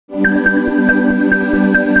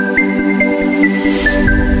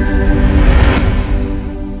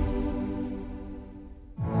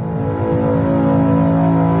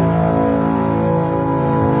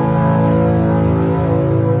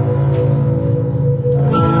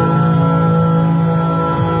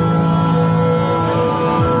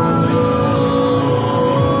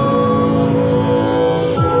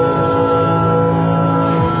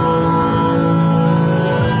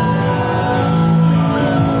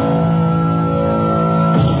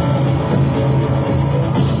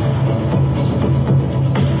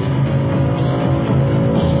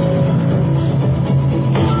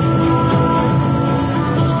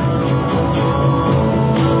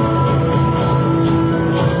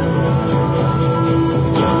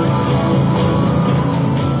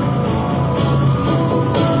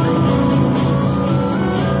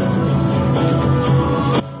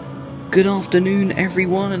Good afternoon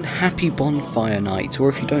everyone, and happy bonfire night, or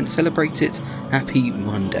if you don't celebrate it, happy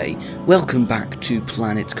Monday. Welcome back to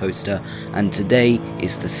Planet Coaster, and today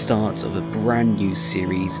is the start of a brand new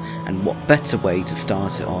series, and what better way to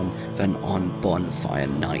start it on than on bonfire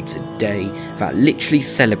night, a day that literally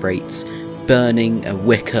celebrates burning a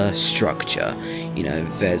wicker structure. You know,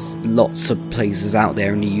 there's lots of places out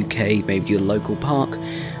there in the UK, maybe your local park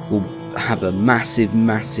will have a massive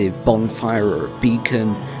bonfire or a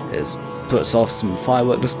beacon. There's puts off some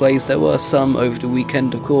firework displays. There were some over the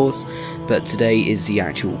weekend, of course, but today is the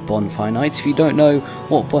actual bonfire night. If you don't know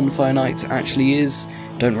what bonfire night actually is,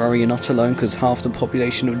 don't worry, you're not alone, because half the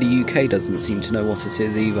population of the UK doesn't seem to know what it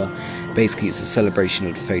is either. Basically, it's a celebration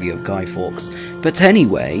of the failure of Guy Fawkes. But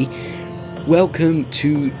anyway, welcome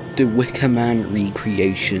to the Wicker Man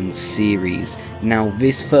Recreation series. Now,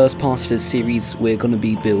 this first part of the series, we're going to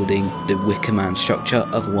be building the Wicker Man structure,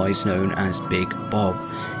 otherwise known as Big Bob.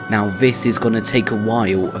 Now, this is going to take a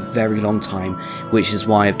while, a very long time, which is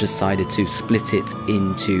why I've decided to split it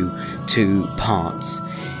into two parts.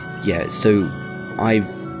 Yeah, so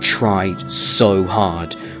I've tried so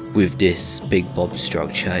hard with this Big Bob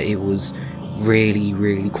structure. It was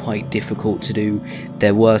really quite difficult to do.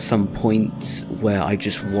 There were some points where I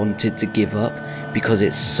just wanted to give up because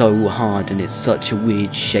it's so hard and it's such a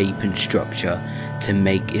weird shape and structure to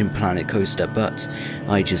make in Planet Coaster, but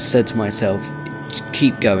I just said to myself,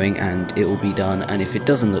 keep going and it will be done, and if it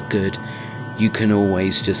doesn't look good, you can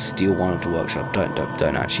always just steal one of the workshop.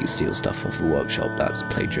 Don't actually steal stuff off the workshop, that's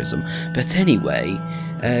plagiarism. But anyway,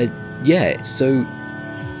 yeah, so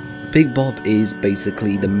Big Bob is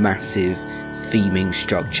basically the massive theming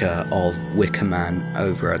structure of Wicker Man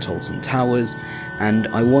over at Alton Towers, and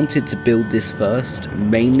I wanted to build this first,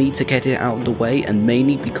 mainly to get it out of the way, and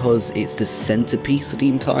mainly because it's the centerpiece of the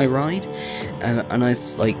entire ride, and I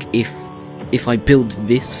was like, if I build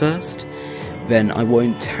this first, then I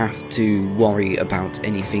won't have to worry about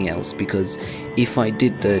anything else, because if I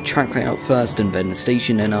did the track layout first and then the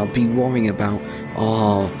station, then I'll be worrying about,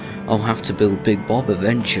 oh, I'll have to build Big Bob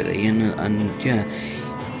eventually, and yeah.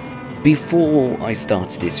 Before I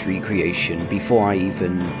started this recreation, before I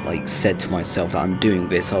even like said to myself that I'm doing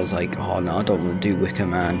this, I was like, oh no, I don't want to do Wicker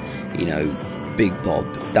Man, you know, Big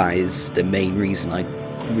Bob. That is the main reason I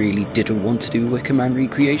really didn't want to do Wicker Man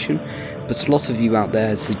Recreation, but a lot of you out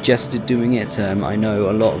there suggested doing it. I know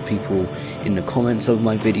a lot of people in the comments of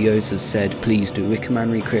my videos have said please do Wicker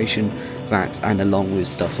Man Recreation, that and along with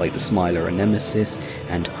stuff like the Smiler and Nemesis,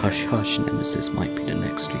 and Hush Hush Nemesis might be the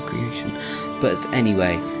next recreation. But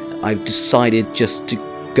anyway, I've decided just to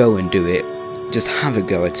go and do it, just have a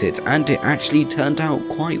go at it, and it actually turned out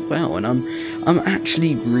quite well, and I'm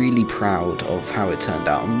actually really proud of how it turned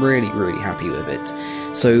out. I'm really happy with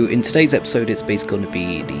it. So in today's episode, it's basically going to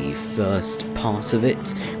be the first part of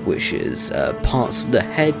it, which is parts of the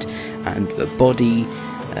head and the body,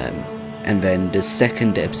 and then the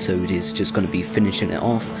second episode is just going to be finishing it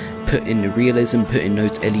off, put in the realism, put in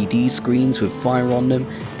those LED screens with fire on them,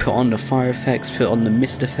 put on the fire effects, put on the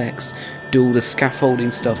mist effects, do all the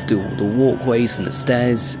scaffolding stuff, do all the walkways and the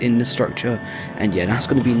stairs in the structure, and yeah, that's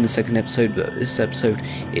going to be in the second episode. But this episode,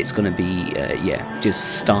 it's going to be, yeah,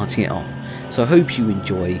 just starting it off. So I hope you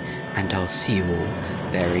enjoy, and I'll see you all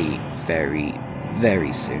very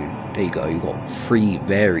soon. There you go, you got 3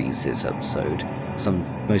 varies this episode.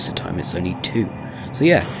 Most of the time it's only 2. So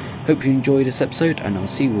yeah, hope you enjoy this episode, and I'll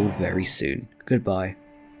see you all very soon. Goodbye.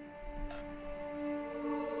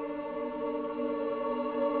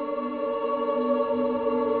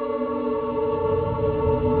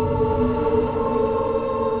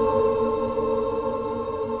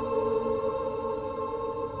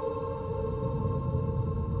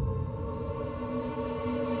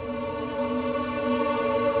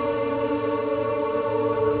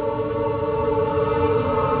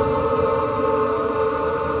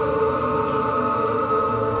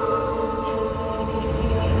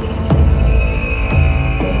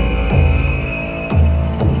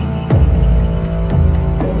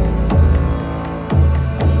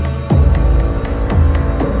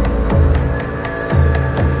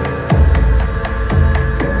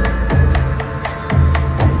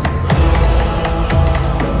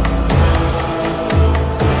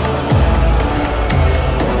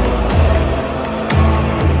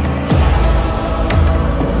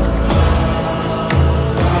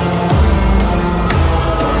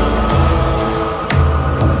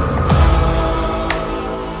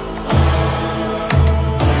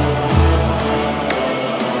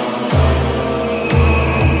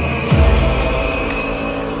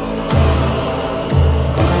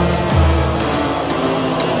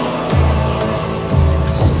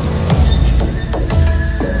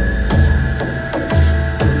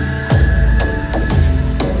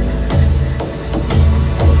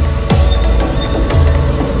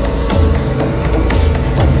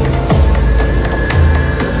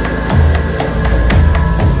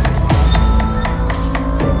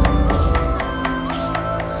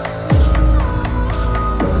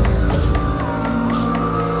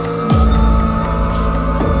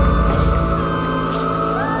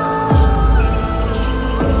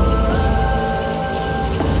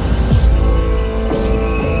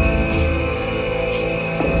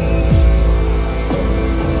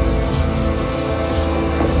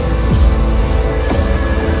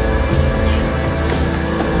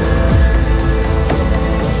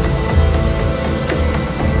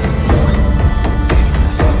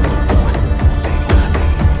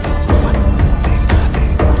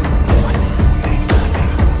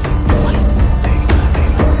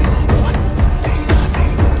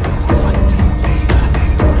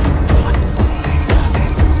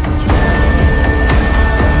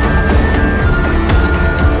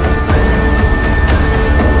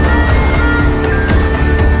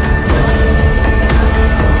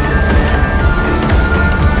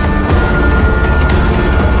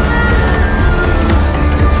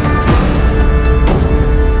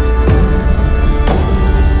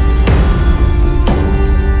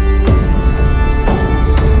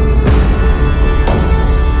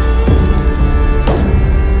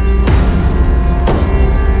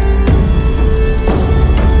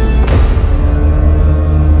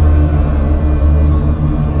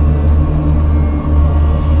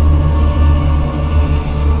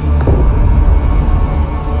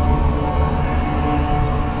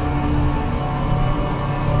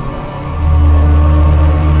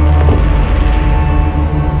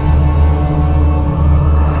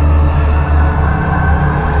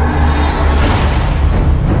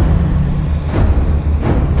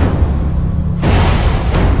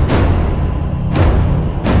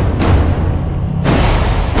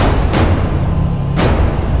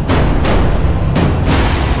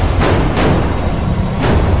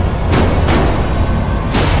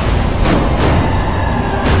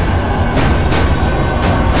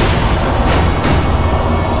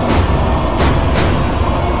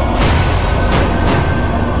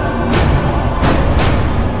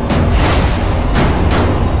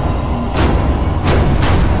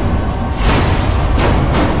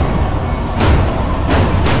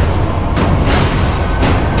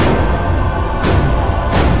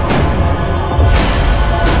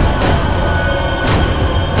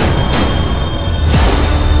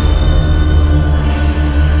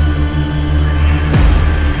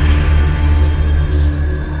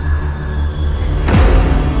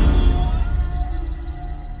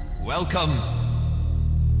 Welcome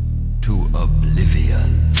to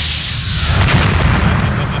Oblivion. This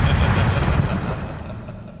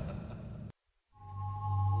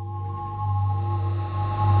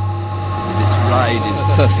ride is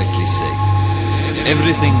perfectly safe.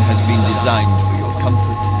 Everything has been designed for your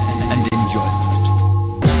comfort and enjoyment.